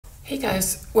Hey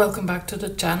guys, welcome back to the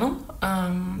channel.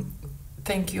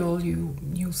 Thank you all you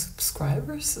new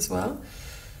subscribers as well.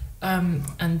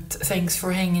 And thanks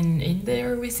for hanging in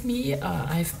there with me.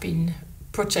 I've been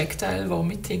projectile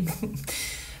vomiting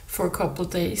for a couple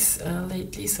of days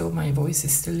lately, so my voice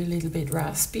is still a little bit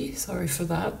raspy. Sorry for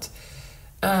that.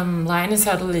 Linus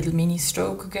had a little mini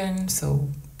stroke again,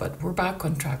 but we're back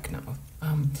on track now.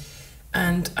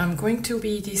 And I'm going to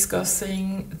be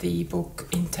discussing the book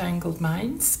Entangled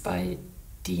Minds by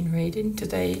Dean Radin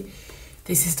today.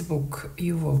 This is the book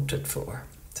you voted for,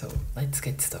 so let's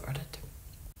get started.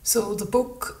 So the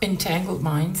book Entangled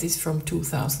Minds is from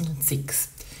 2006.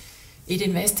 It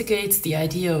investigates the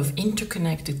idea of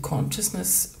interconnected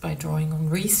consciousness by drawing on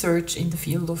research in the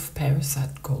field of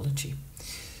parapsychology.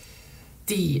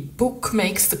 The book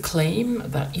makes the claim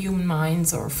that human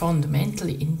minds are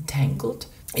fundamentally entangled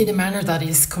in a manner that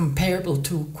is comparable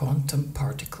to quantum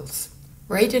particles.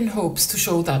 Radin hopes to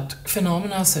show that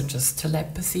phenomena such as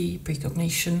telepathy,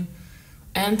 precognition,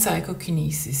 and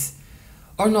psychokinesis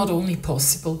are not only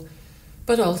possible,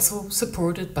 but also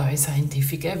supported by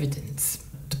scientific evidence.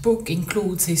 The book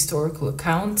includes historical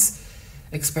accounts,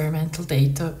 experimental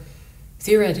data,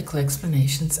 theoretical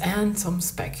explanations, and some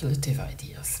speculative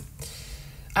ideas.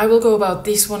 I will go about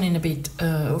this one in a bit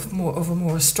of a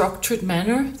more structured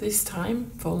manner this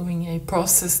time, following a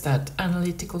process that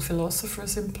analytical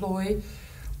philosophers employ.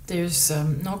 There's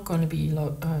not going to be a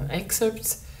lot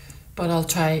excerpts, but I'll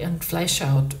try and flesh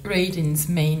out Radin's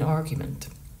main argument.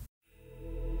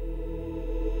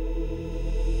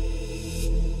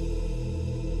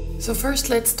 So first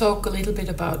let's talk a little bit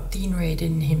about Dean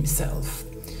Radin himself.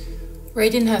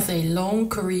 Radin has a long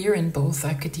career in both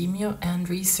academia and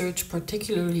research,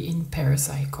 particularly in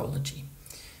parapsychology.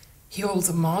 He holds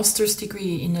a master's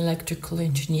degree in electrical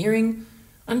engineering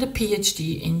and a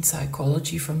PhD in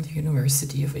psychology from the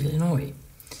University of Illinois.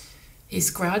 His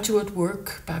graduate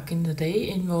work back in the day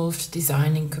involved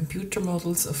designing computer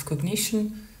models of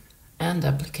cognition and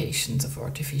applications of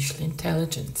artificial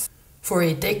intelligence. For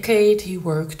a decade, he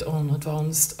worked on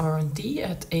advanced R&D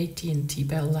at AT&T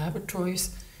Bell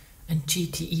Laboratories and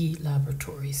GTE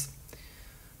Laboratories.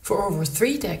 For over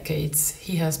 3 decades,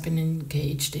 he has been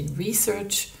engaged in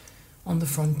research on the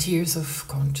frontiers of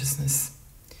consciousness.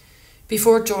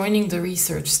 Before joining the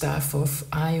research staff of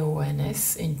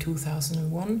IONS in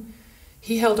 2001,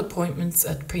 he held appointments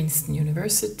at Princeton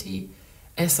University,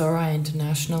 SRI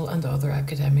International, and other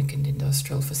academic and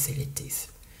industrial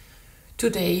facilities.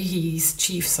 Today, he is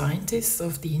Chief Scientist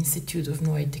of the Institute of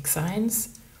Noetic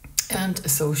Science and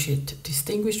Associate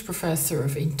Distinguished Professor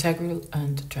of Integral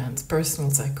and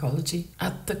Transpersonal Psychology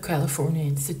at the California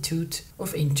Institute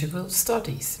of Integral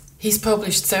Studies. He's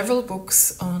published several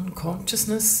books on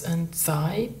consciousness and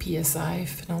PSI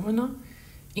phenomena,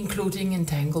 including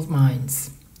Entangled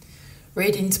Minds.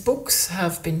 Radin's books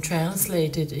have been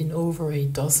translated in over a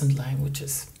dozen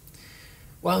languages.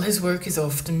 While his work is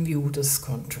often viewed as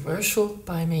controversial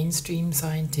by mainstream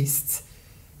scientists,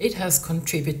 it has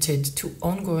contributed to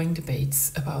ongoing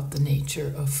debates about the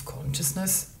nature of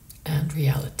consciousness and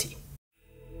reality.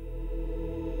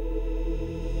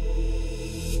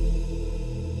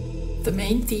 The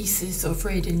main thesis of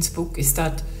Radin's book is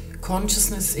that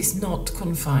consciousness is not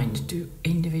confined to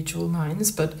individual minds,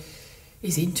 but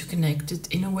is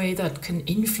interconnected in a way that can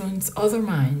influence other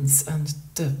minds and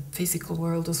the physical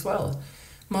world as well,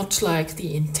 much like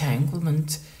the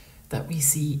entanglement that we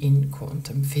see in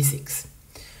quantum physics.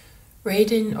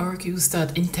 Radin argues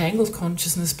that entangled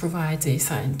consciousness provides a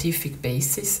scientific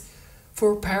basis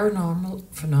for paranormal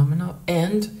phenomena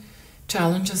and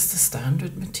challenges the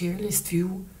standard materialist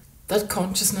view that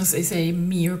consciousness is a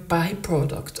mere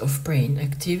byproduct of brain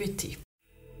activity.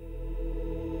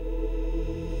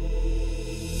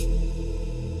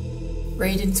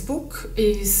 Radin's book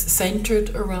is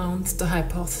centered around the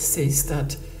hypothesis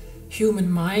that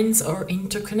human minds are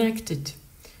interconnected,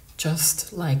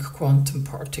 just like quantum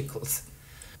particles.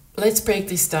 Let's break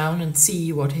this down and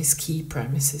see what his key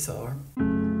premises are.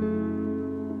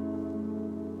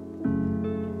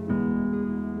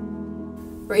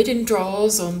 Radin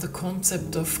draws on the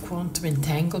concept of quantum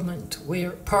entanglement,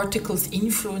 where particles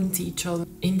influence each other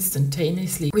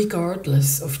instantaneously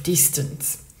regardless of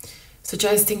distance,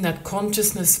 suggesting that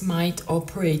consciousness might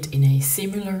operate in a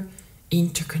similar,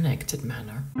 interconnected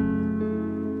manner.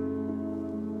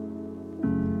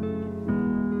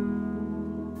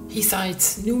 He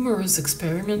cites numerous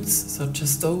experiments, such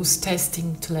as those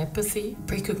testing telepathy,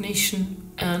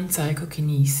 precognition, and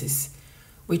psychokinesis,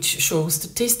 which show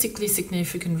statistically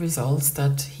significant results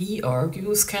that he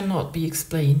argues cannot be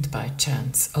explained by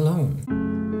chance alone.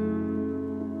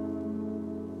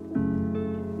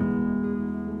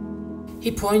 He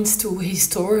points to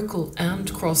historical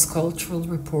and cross-cultural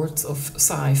reports of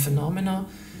psi phenomena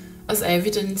as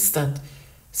evidence that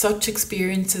such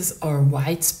experiences are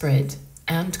widespread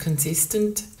and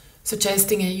consistent,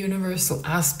 suggesting a universal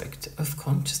aspect of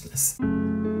consciousness.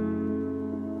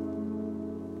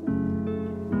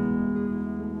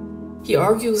 He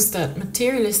argues that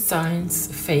materialist science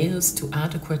fails to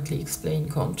adequately explain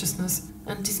consciousness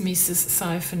and dismisses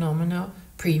psi phenomena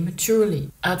prematurely,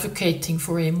 advocating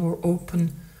for a more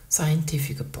open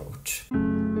scientific approach.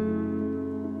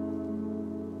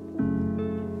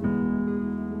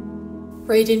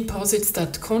 Radin posits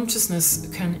that consciousness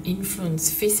can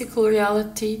influence physical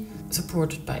reality,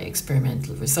 supported by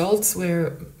experimental results,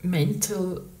 where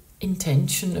mental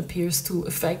intention appears to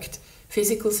affect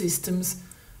physical systems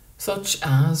such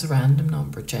as random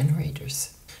number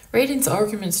generators. Radin's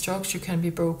argument structure can be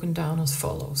broken down as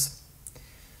follows.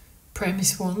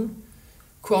 Premise 1.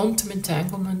 Quantum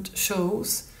entanglement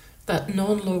shows that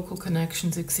non-local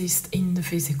connections exist in the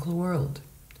physical world.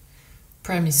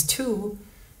 Premise 2.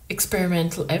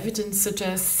 Experimental evidence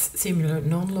suggests similar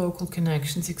non-local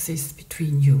connections exist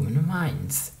between human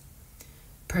minds.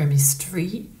 Premise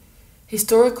 3.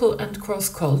 Historical and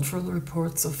cross-cultural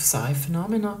reports of psi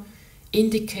phenomena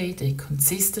indicate a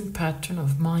consistent pattern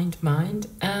of mind-mind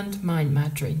and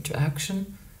mind-matter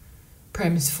interaction.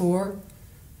 Premise 4.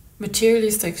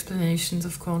 Materialist explanations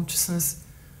of consciousness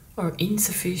are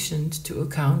insufficient to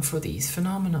account for these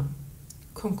phenomena.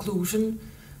 Conclusion: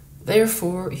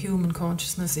 therefore, human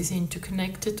consciousness is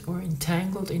interconnected or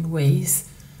entangled in ways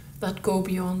that go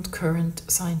beyond current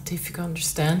scientific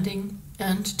understanding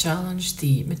and challenge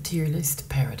the materialist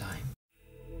paradigm.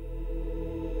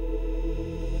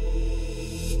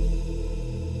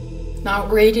 Now,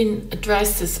 Radin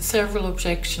addresses several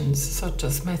objections, such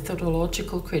as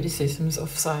methodological criticisms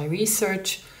of psi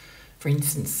research, for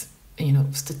instance,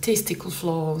 statistical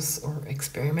flaws or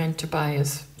experimenter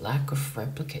bias, lack of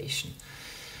replication.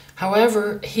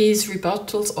 However, his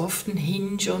rebuttals often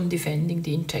hinge on defending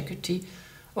the integrity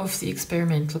of the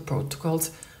experimental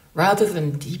protocols rather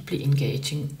than deeply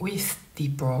engaging with the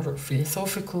broader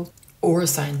philosophical or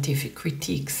scientific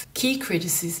critiques. Key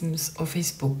criticisms of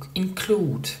his book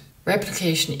include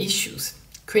replication issues.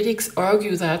 Critics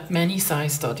argue that many psi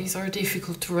studies are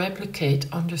difficult to replicate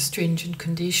under stringent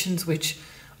conditions, which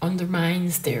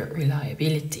undermines their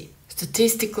reliability.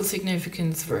 Statistical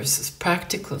significance versus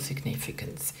practical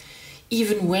significance.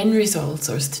 Even when results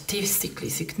are statistically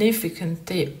significant,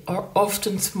 they are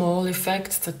often small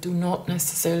effects that do not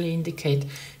necessarily indicate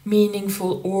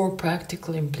meaningful or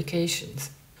practical implications.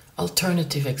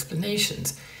 Alternative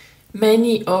explanations.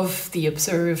 Many of the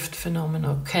observed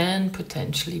phenomena can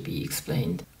potentially be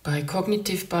explained by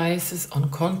cognitive biases,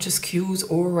 unconscious cues,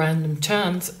 or random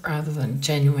chance rather than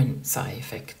genuine psi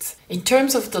effects. In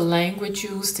terms of the language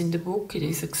used in the book, it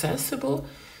is accessible,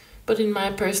 but in my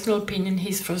personal opinion,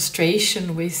 his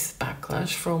frustration with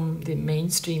backlash from the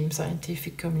mainstream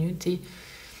scientific community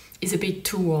is a bit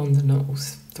too on the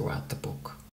nose throughout the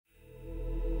book.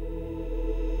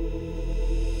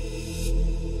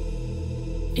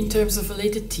 In terms of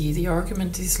validity, the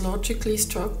argument is logically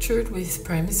structured with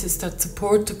premises that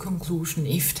support the conclusion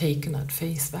if taken at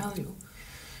face value.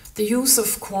 The use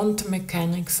of quantum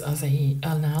mechanics as an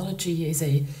analogy is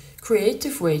a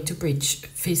creative way to bridge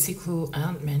physical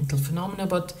and mental phenomena,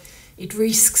 but it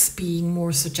risks being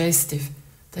more suggestive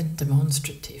than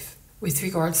demonstrative. With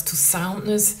regards to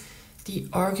soundness, the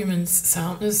argument's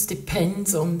soundness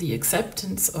depends on the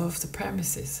acceptance of the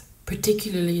premises,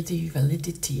 particularly the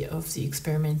validity of the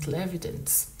experimental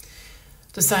evidence.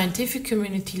 The scientific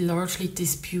community largely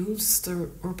disputes the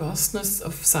robustness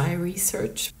of psi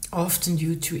research, often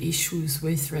due to issues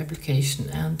with replication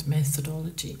and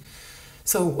methodology.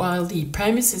 So while the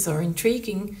premises are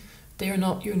intriguing, they are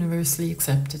not universally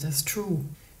accepted as true.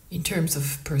 In terms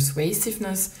of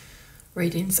persuasiveness,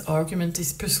 Radin's argument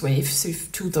is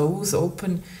persuasive to those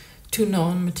open to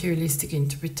non-materialistic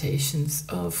interpretations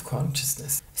of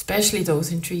consciousness, especially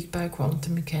those intrigued by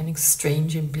quantum mechanics'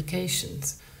 strange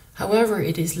implications. However,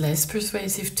 it is less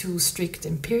persuasive to strict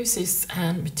empiricists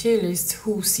and materialists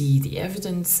who see the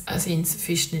evidence as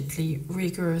insufficiently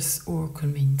rigorous or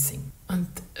convincing. And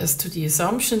as to the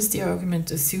assumptions, the argument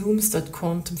assumes that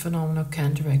quantum phenomena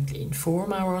can directly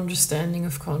inform our understanding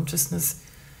of consciousness.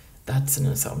 That's an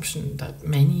assumption that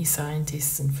many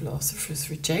scientists and philosophers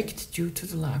reject due to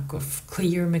the lack of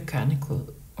clear mechanical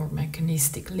or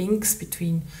mechanistic links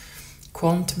between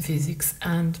quantum physics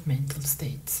and mental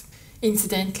states.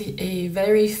 Incidentally, a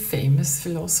very famous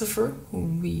philosopher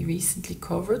whom we recently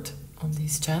covered on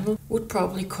this channel would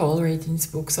probably call Radin's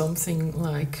book something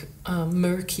like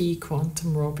murky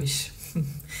quantum rubbish.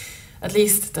 At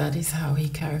least that is how he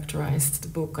characterized the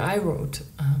book I wrote,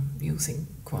 using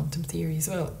quantum theory as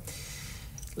well.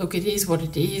 Look, it is what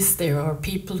it is. There are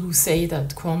people who say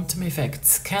that quantum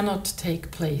effects cannot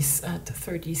take place at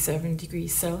 37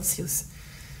 degrees Celsius,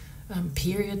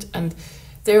 period. And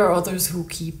there are others who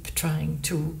keep trying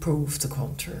to prove the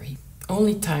contrary.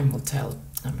 Only time will tell,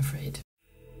 I'm afraid.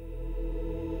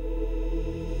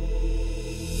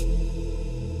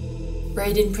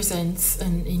 Radin presents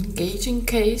an engaging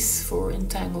case for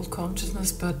entangled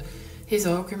consciousness, but his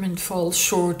argument falls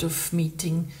short of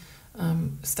meeting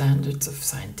standards of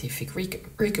scientific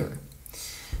rigor.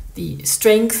 The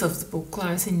strength of the book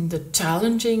lies in the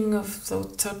challenging of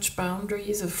such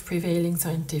boundaries of prevailing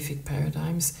scientific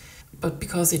paradigms, but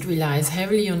because it relies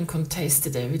heavily on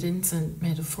contested evidence and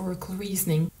metaphorical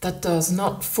reasoning that does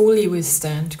not fully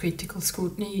withstand critical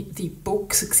scrutiny, the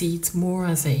book succeeds more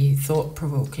as a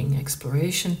thought-provoking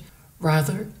exploration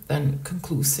rather than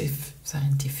conclusive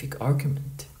scientific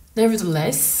argument.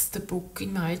 Nevertheless, the book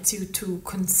invites you to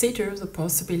consider the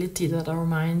possibility that our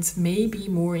minds may be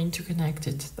more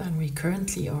interconnected than we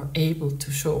currently are able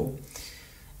to show.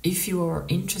 If you are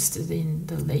interested in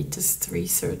the latest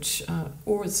research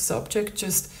or the subject,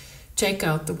 just check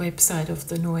out the website of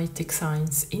the Noetic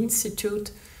Science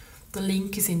Institute. The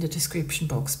link is in the description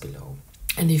box below.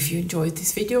 And if you enjoyed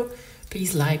this video,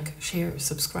 please like, share,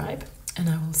 subscribe, and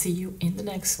I will see you in the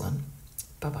next one.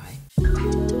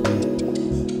 Bye-bye.